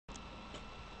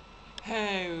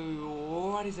Hey,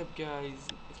 what is up, guys?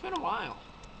 It's been a while.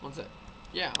 One sec.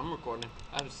 Yeah, I'm recording.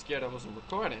 I was scared I wasn't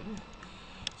recording.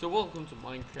 So welcome to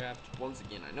Minecraft once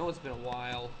again. I know it's been a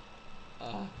while.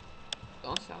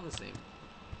 Don't sound the same.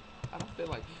 I don't feel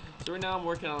like. So right now I'm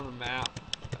working on a map.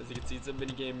 As you can see, it's a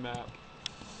minigame map.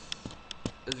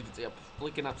 As you can see, I'm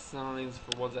flicking up signs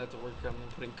for ones I have to work on. I'm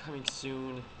putting coming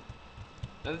soon.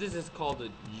 Now this is called a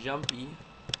jumpy.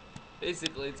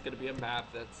 Basically, it's gonna be a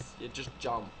map that's you just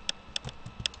jump.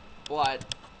 But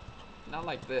not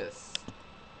like this.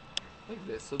 Like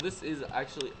this. So this is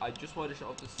actually, I just wanted to show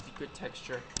off the secret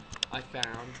texture I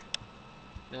found.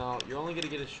 Now, you're only going to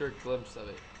get a short glimpse of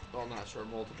it. Well, not short,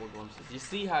 multiple glimpses. You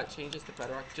see how it changes to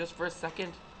bedrock just for a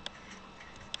second?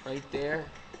 Right there.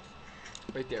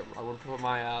 Right there. I want to put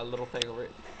my little thing over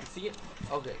it. You see it?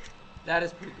 Okay. That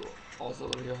is pretty cool. Also,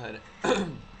 let me go ahead.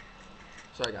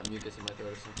 Sorry, I got mucus in my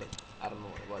throat or something. I don't know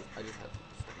what it was. I just had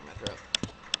something stuck in my throat.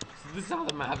 So this is how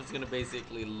the map is going to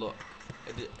basically look.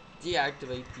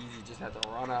 Deactivate these, you just have to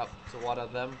run up to one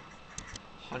of them,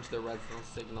 punch the redstone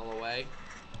signal away.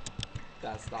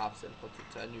 That stops it, puts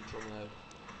it to neutral mode.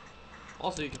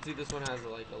 Also, you can see this one has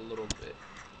like a little bit.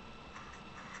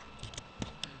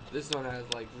 This one has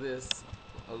like this,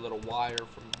 a little wire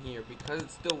from here because it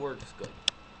still works good.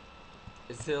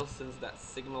 It still sends that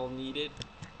signal needed.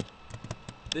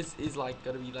 This is like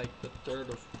gonna be like the third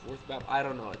or fourth map. I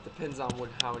don't know. It depends on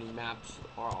how many maps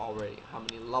are already, how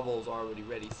many levels are already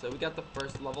ready. So we got the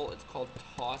first level. It's called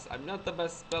Toss. I'm not the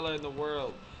best speller in the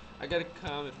world. I got a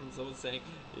comment from someone saying,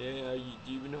 "Yeah, do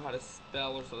you even know how to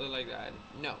spell or something like that?"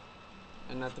 No,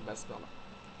 I'm not the best speller.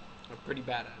 I'm pretty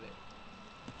bad at it.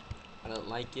 I don't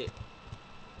like it.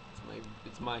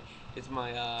 It's my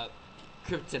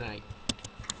kryptonite.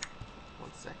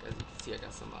 One sec. As you can see, I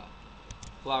got some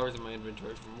flowers in my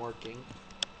inventory from working.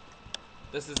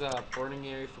 This is a burning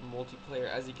area for multiplayer.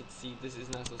 As you can see, this is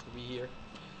not supposed to be here.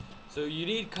 So you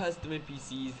need custom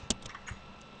NPCs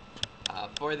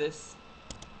for this.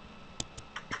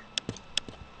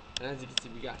 And as you can see,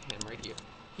 we got him right here.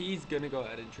 He's gonna go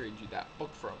ahead and trade you that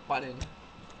book for a button.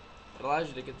 It allows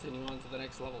you to continue on to the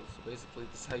next level. So basically,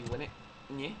 this is how you win it.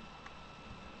 Yeah.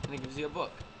 And it gives you a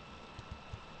book.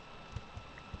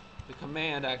 The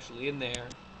command actually in there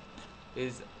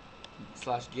is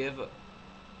 /give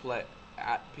play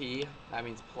at P, that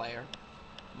means player,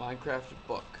 Minecraft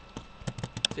book.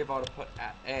 See, if I would have put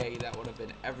at A, that would have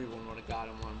been everyone would have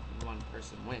gotten one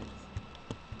person wins.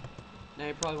 Now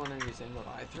you're probably wondering, you're saying, what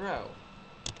do I throw?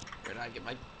 Where do I get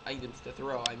my items to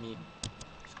throw? I mean,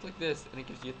 just click this and it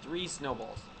gives you 3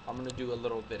 snowballs. I'm going to do a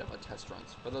little bit of a test run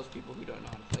for those people who don't know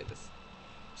how to play this.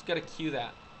 Just got to cue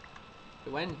that.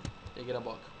 You win, you get a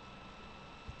book.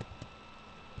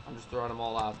 I'm just throwing them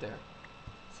all out there.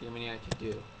 See how many I can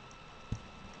do.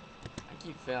 I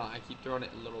keep failing. I keep throwing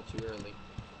it a little too early.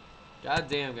 God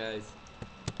damn, guys.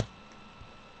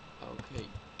 Okay,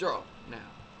 throw now.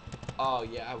 Oh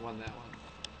yeah, I won that one.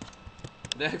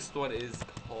 Next one is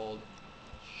called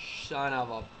Son of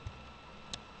a.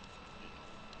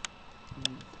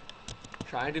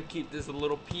 Trying to keep this a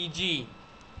little PG,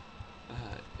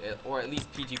 or at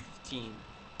least PG-15,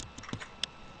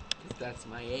 because that's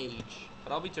my age.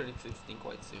 But I'll be turning 16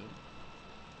 quite soon.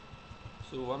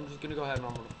 So I'm just gonna go ahead and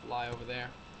I'm gonna fly over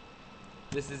there.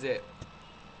 This is it.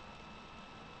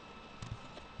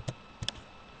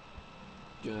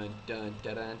 Dun dun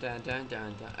dun dun dun dun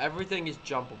dun dun. Everything is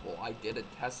jumpable. I did a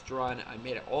test run. I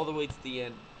made it all the way to the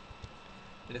end,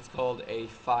 and it's called a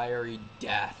fiery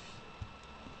death.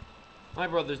 My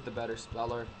brother's the better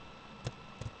speller.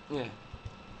 Yeah.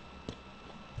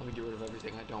 Let me get rid of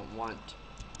everything I don't want,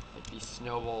 like these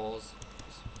snowballs,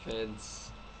 this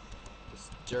fence, this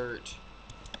dirt,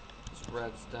 this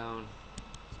redstone,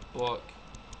 this book,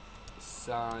 this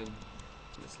sign,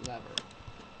 and this lever.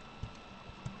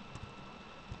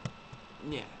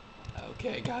 Yeah.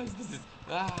 Okay, guys, this is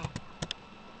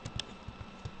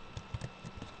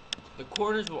The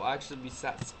corners will actually be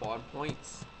set spawn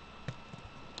points,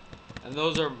 and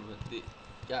those are the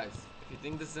guys. If you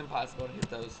think this is impossible to hit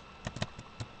those,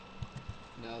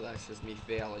 no, that's just me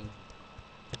failing.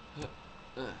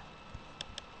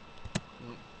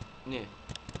 Yeah.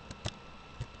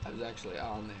 I was actually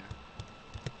on there.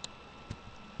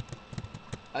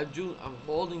 I'm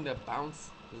holding the bounce,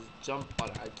 this jump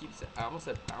button. I almost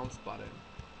said bounce button.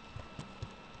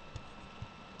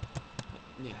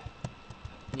 Yeah.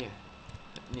 Yeah.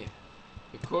 Yeah.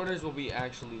 The corners will be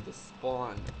actually the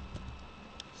spawn.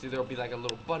 See, there'll be like a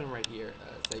little button right here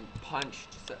saying punch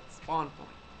to set spawn point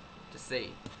to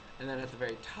save. And then at the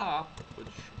very top, which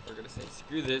we're gonna say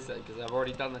screw this, because I've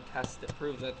already done the test that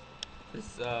proves that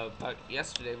this about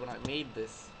yesterday when I made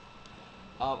this.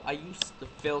 I used the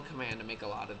fill command to make a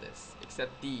lot of this,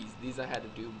 except these I had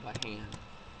to do by hand.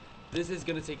 This is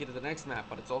gonna take you to the next map,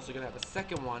 but it's also gonna have a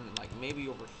second one, like maybe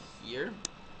over here,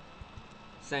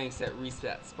 saying set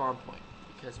reset spawn point,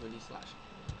 because when you slash,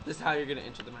 this is how you're gonna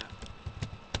enter the map.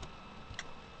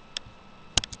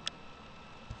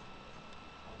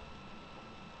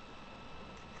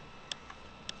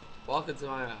 Welcome to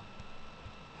my map.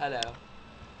 Hello.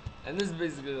 And this is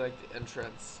basically like the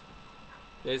entrance.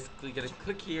 Basically gonna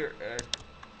click here and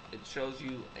it shows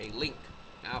you a link.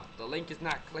 Now the link is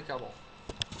not clickable.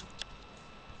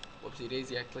 Whoopsie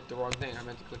daisy, I clicked the wrong thing. I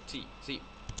meant to click T. See?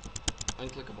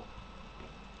 Unclickable.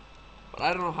 But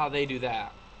I don't know how they do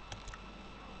that.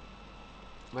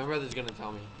 My brother's gonna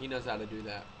tell me. He knows how to do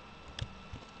that.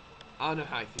 I don't know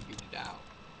how I figured it out.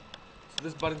 So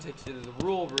this button takes you to the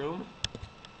rule room.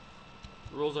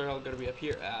 The rules are all gonna be up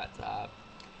here at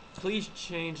please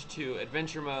change to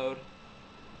adventure mode.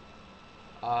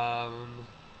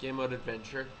 Game mode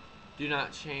adventure. Do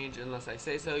not change unless I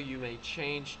say so. You may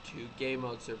change to game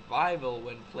mode survival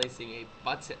when placing a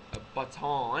button.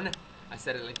 I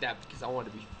said it like that because I want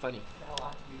to be funny.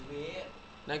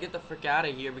 Now get the frick out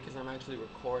of here because I'm actually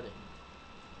recording.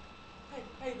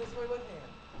 Hey, that's my left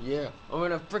hand. Yeah, I'm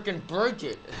gonna frickin' break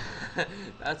it.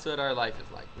 That's what our life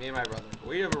is like. Me and my brother.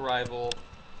 We have a rival.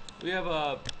 We have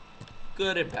a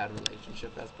good and bad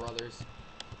relationship as brothers.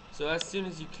 So as soon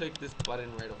as you click this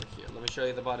button right over here, let me show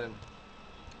you the button.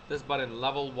 This button,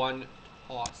 level 1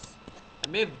 toss. I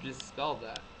may have misspelled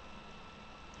that.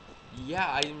 Yeah,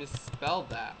 I misspelled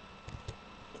that.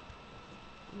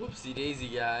 Whoopsie daisy,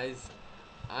 guys.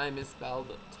 I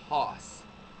misspelled toss.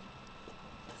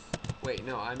 Wait,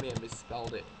 no, I may have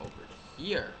misspelled it over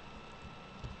here.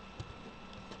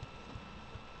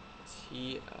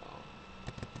 T-O.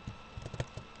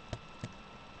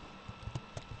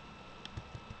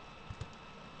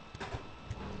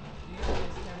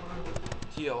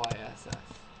 T-O-I-S-S.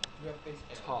 You have face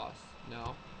cam. Toss.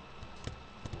 No.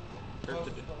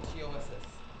 T-O-S-S.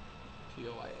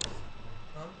 T-O-I-S.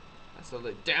 Huh? I spelled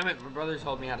it. Damn it, my brother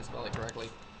told me how to spell it correctly.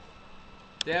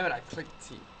 Damn it, I clicked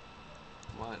T.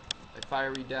 What? Like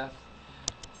fiery death.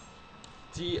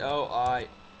 T-O-I.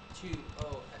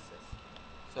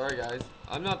 T-O-S-S. Sorry, guys.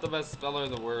 I'm not the best speller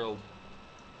in the world.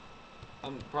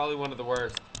 I'm probably one of the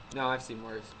worst. No, I've seen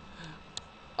worse.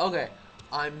 Okay,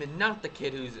 I'm not the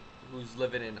kid who's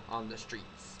living on the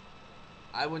streets.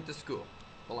 I went to school.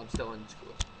 Well, I'm still in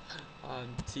school.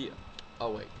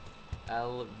 Oh wait,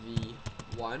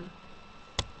 LV1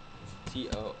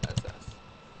 TOSS.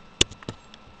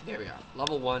 There we are.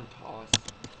 Level 1 toss.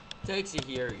 Takes you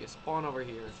here. You spawn over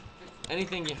here.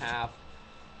 Anything you have,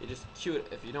 you just queue it.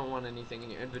 If you don't want anything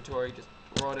in your inventory, just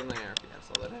throw it in there. If you have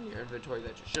something in your inventory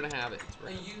that you shouldn't have, it's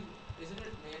Hey, isn't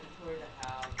it mandatory to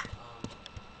have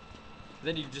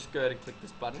Then you just go ahead and click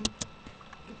this button.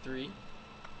 Get 3.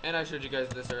 And I showed you guys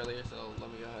this earlier, so let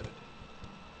me go ahead and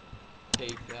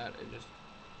take that and just.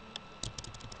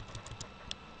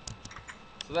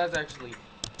 So that's actually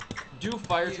do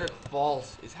fire trick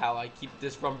false is how I keep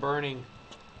this from burning.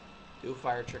 Do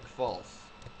fire trick false.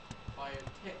 fire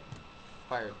tick?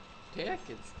 Fire tick?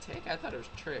 It's tick? I thought it was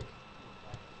trick.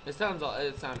 It would sound better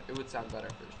if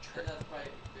it was trick. And that's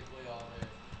practically all there is.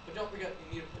 But don't forget,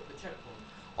 you need to put the checkpoint.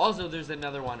 Also, there's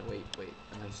another one. Wait.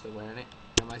 Am I still wearing it?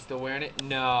 Am I still wearing it?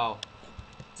 No.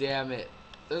 Damn it.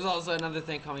 There's also another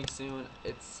thing coming soon.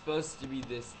 It's supposed to be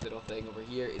this little thing over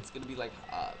here. It's gonna be like,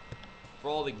 for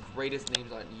all the greatest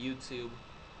names on YouTube.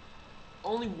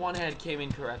 Only one head came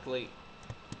in correctly.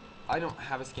 I don't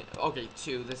have a skin. Okay,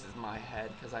 2. This is my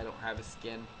head because I don't have a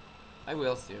skin. I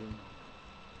will soon.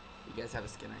 You guys have a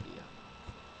skin idea?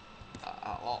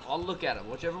 I'll look at them.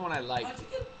 Whichever one I like. How'd you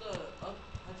get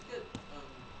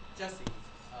Jesse's,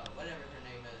 whatever her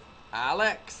name is?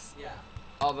 Alex? Yeah.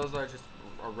 Oh, those are just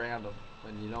random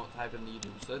when you don't type into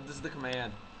YouTube. So this is the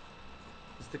command.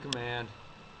 This is the command.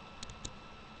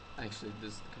 Actually,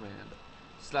 this is the command.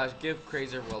 Slash give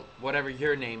crazer, well, whatever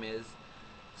your name is.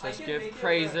 Slash give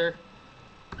crazer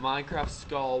Minecraft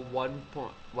skull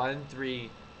 1.13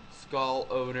 skull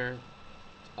owner.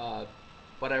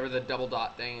 Whatever the double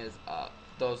dot thing is.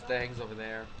 Those things over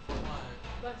there.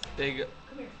 Big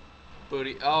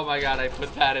booty. Oh my god, I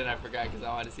put that in. I forgot because I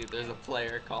wanted to see if there's a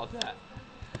player called that.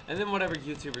 And then whatever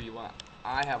YouTuber you want.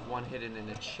 I have one hidden in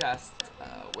a chest.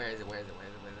 Where is it?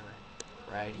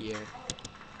 Right here.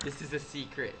 This is a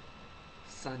secret.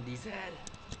 Sundy's head.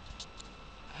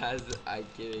 As I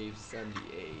gave Sundy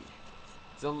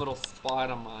its own little spot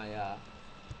on my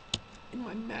in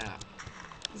my map.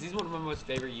 He's one of my most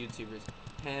favorite YouTubers.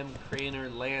 Him, Craner,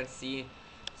 Lancey,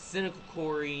 Cynical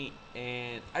Corey,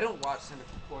 and I don't watch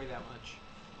Cynical Corey that much.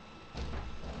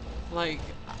 Like,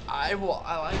 I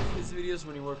like his videos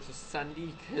when he works with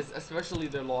Sunday, because especially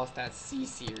their Lost at Sea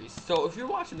series. So if you're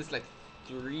watching this like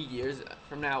 3 years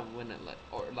from now,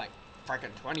 or like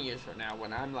freaking 20 years from now,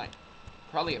 when I'm like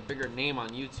probably a bigger name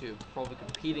on YouTube, probably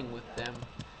competing with them.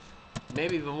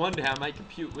 Maybe even one day I might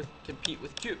compete with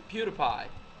PewDiePie.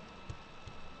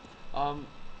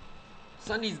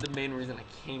 Sunday's the main reason I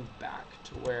came back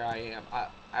to where I am.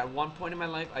 At one point in my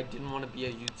life, I didn't want to be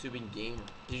a YouTubing gamer.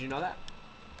 Did you know that?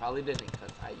 Probably didn't,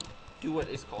 because I do what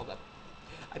is called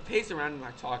I pace around and I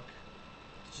talk,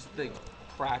 just like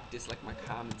practice like my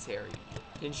commentary.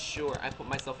 And sure, I put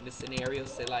myself into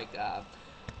scenarios, say like a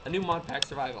new mod pack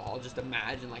survival. I'll just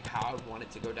imagine like how I want it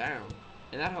to go down,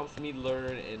 and that helps me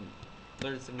learn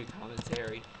some new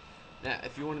commentary. Now,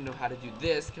 if you want to know how to do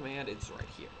this command, it's right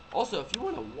here. Also, if you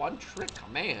want a one-trick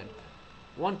command,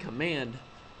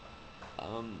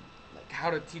 like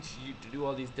how to teach you to do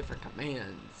all these different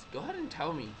commands, go ahead and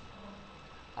tell me.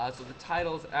 So the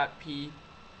title's at P,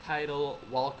 title,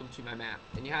 welcome to my map,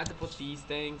 and you have to put these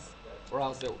things, or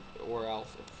else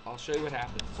I'll show you what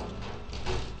happens.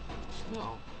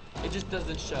 No, it just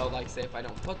doesn't show. Like, say if I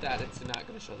don't put that, it's not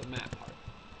going to show the map part.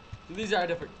 So these are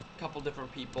a couple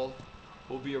different people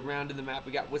who will be around in the map.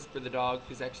 We got Whisper the dog,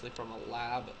 who's actually from a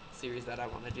lab series that I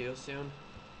want to do soon.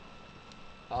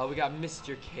 We got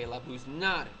Mr. Caleb, who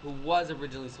was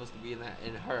originally supposed to be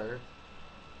in her,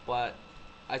 but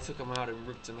I took him out and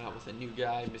ripped him out with a new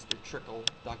guy, Mr. Trickle,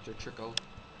 Dr. Trickle.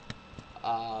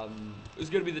 Who's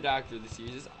gonna be the doctor of the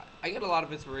series. I get a lot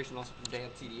of inspiration also from Dan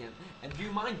TDM. And do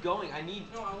you mind going? No, I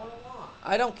want to walk.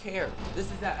 I don't care. This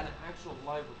is an actual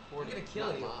live recording. I'm gonna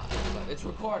kill you. But it's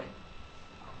recording.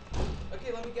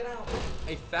 Okay, let me get out.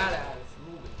 A fat ass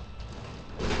moving.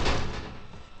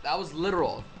 That was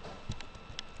literal.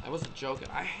 I wasn't joking.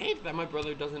 I hate that my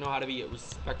brother doesn't know how to be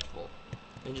respectful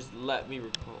and just let me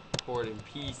record in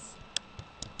peace.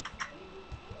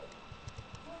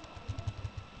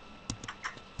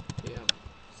 Yeah.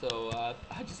 So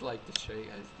I just like to show you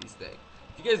guys these things.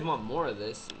 If you guys want more of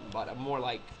this, but more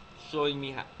like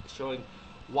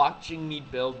watching me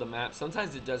build the map.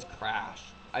 Sometimes it does crash.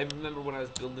 I remember when I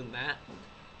was building that,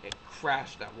 it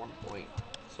crashed at one point.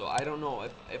 So I don't know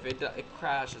if it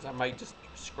crashes, I might just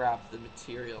scrap the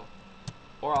material,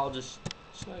 or I'll just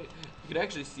show you. You can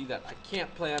actually see that I can't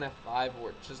play on F5, or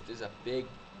it just is a big.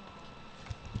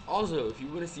 Also, if you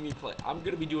want to see me play, I'm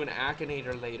gonna be doing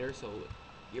Akinator later, so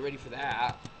get ready for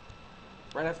that.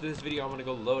 Right after this video, I'm gonna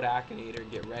go load Akinator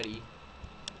and get ready.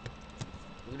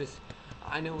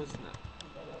 I know it's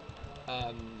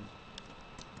not.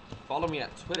 Follow me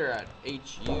at Twitter at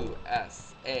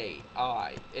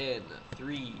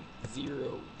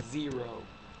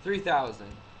HUSAIN3000.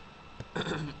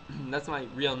 That's my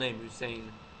real name,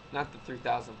 Hussein, not the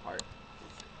 3000 part.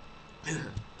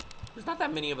 There's not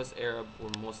that many of us Arab or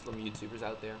Muslim YouTubers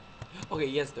out there. Okay,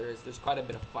 yes there is. There's quite a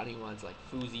bit of funny ones like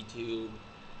FoozyTube,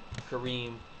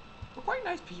 Kareem. We're quite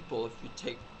nice people if you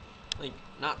take, like,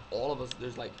 not all of us.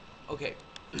 There's like, okay.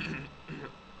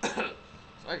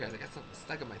 Sorry guys, I got something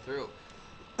stuck in my throat.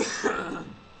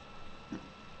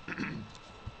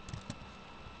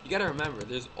 You gotta remember,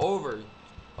 there's over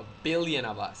 1 billion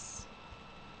of us.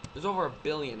 There's over 1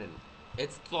 billion, and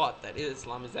it's thought that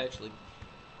Islam is actually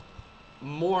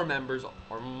more members,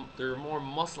 or there are more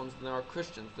Muslims than there are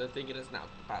Christians. They're thinking it's now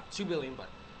about 2 billion,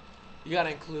 but you gotta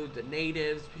include the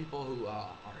natives, people who are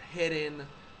hidden,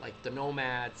 like the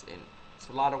nomads, and it's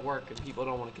a lot of work, and people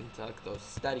don't want to conduct those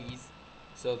studies.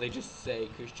 So they just say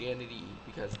Christianity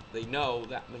because they know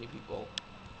that many people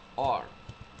are.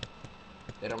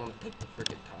 They don't want to take the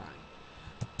freaking time.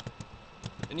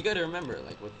 And you gotta remember,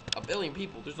 like, with 1 billion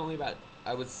people, there's only about,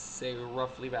 I would say,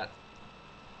 roughly about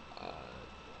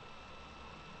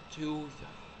 2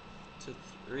 to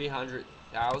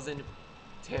 300,000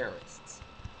 terrorists.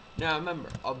 Now remember,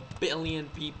 1 billion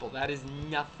people, that is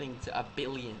nothing to 1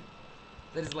 billion.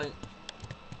 That is like,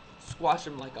 squash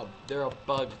them like they're a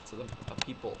bug to the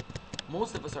people.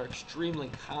 Most of us are extremely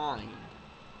kind.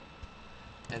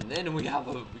 And then we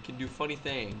can do funny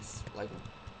things, like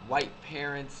white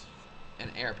parents and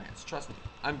Arab parents. Trust me,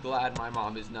 I'm glad my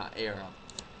mom is not Arab.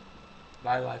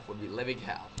 My life would be living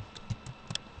hell.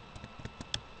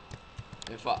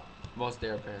 And fuck, most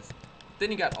Arab parents.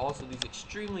 Then you got also these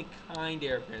extremely kind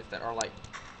Arab parents that are like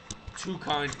too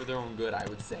kind for their own good, I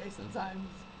would say, sometimes.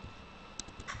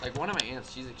 Like one of my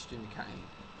aunts, she's extremely kind.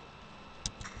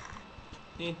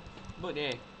 But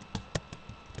yeah.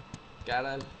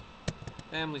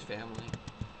 Family's family.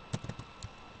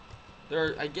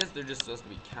 I guess they're just supposed to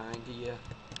be kind to you.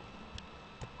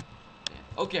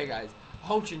 Yeah. Okay guys,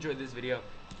 hope you enjoyed this video.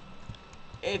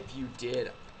 If you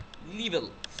did, leave a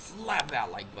slap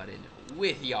that like button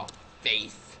with your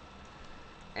face.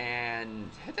 And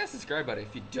hit that subscribe button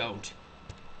if you don't.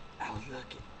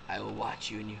 I will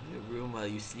watch you in your room while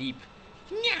you sleep.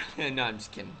 Yeah. No, I'm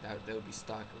just kidding. That would be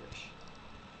stalkerish.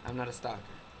 I'm not a stalker.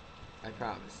 I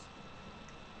promise.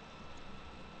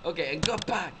 Okay, and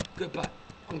goodbye. Goodbye.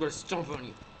 I'm gonna stomp on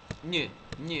you. Yeah,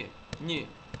 yeah, yeah,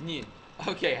 yeah.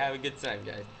 Okay, have a good time,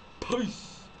 guys.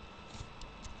 Peace.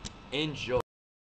 Enjoy.